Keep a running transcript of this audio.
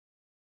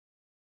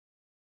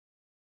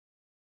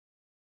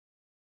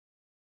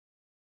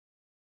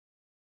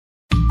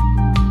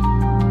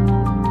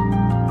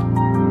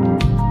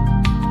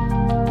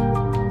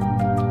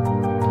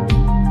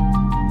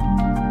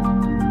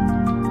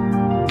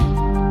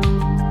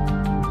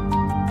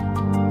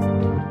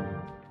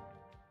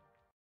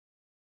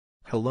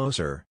Hello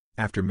sir,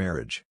 after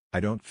marriage,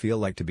 I don't feel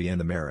like to be in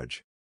the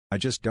marriage. I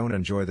just don't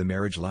enjoy the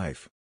marriage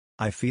life.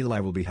 I feel I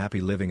will be happy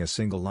living a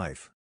single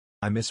life.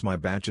 I miss my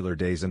bachelor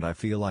days and I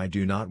feel I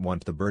do not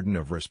want the burden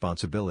of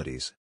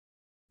responsibilities.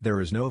 There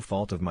is no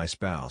fault of my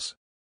spouse.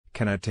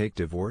 Can I take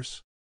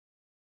divorce?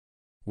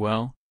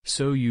 Well,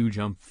 so you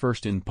jump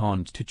first in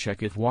pond to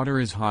check if water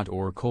is hot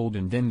or cold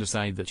and then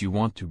decide that you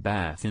want to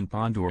bath in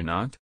pond or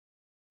not?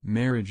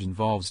 Marriage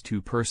involves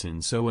two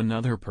persons, so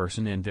another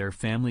person and their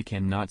family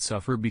cannot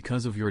suffer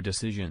because of your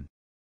decision.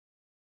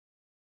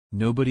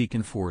 Nobody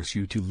can force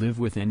you to live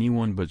with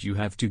anyone, but you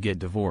have to get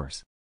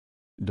divorce.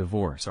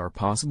 Divorce are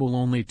possible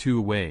only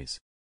two ways.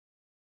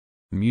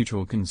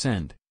 Mutual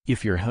consent,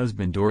 if your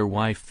husband or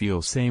wife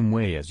feel same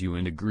way as you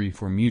and agree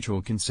for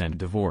mutual consent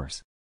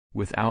divorce.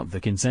 Without the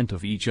consent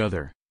of each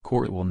other,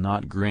 court will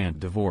not grant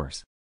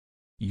divorce.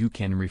 You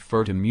can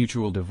refer to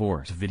mutual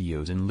divorce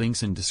videos and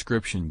links in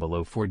description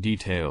below for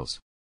details.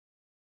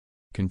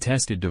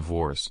 Contested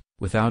divorce,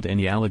 without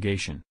any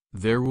allegation,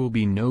 there will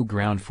be no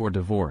ground for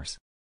divorce.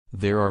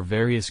 There are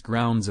various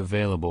grounds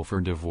available for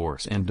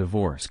divorce and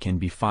divorce can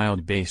be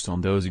filed based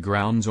on those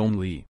grounds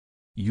only.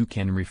 You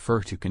can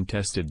refer to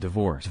contested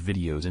divorce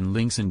videos and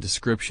links in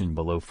description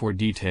below for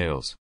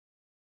details.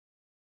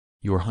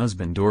 Your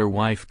husband or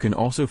wife can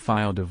also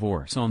file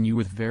divorce on you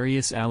with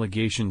various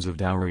allegations of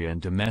dowry and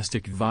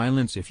domestic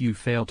violence if you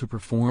fail to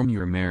perform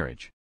your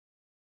marriage.